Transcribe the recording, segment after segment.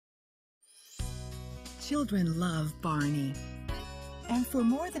Children love Barney. And for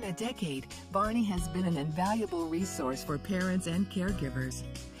more than a decade, Barney has been an invaluable resource for parents and caregivers.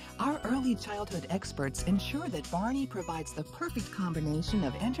 Our early childhood experts ensure that Barney provides the perfect combination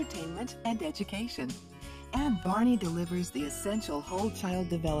of entertainment and education. And Barney delivers the essential whole child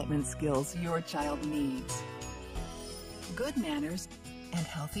development skills your child needs. Good manners and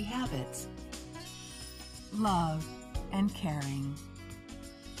healthy habits. Love and caring.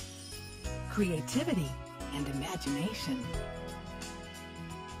 Creativity and imagination.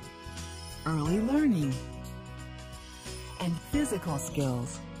 Early learning. And physical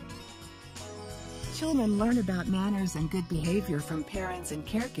skills. Children learn about manners and good behavior from parents and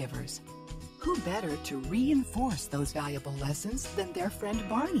caregivers. Who better to reinforce those valuable lessons than their friend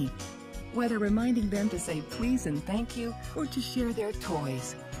Barney? Whether reminding them to say please and thank you or to share their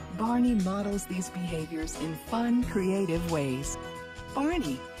toys, Barney models these behaviors in fun, creative ways.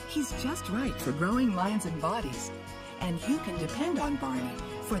 Barney, he's just right for growing minds and bodies. And you can depend on Barney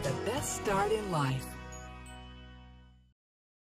for the best start in life.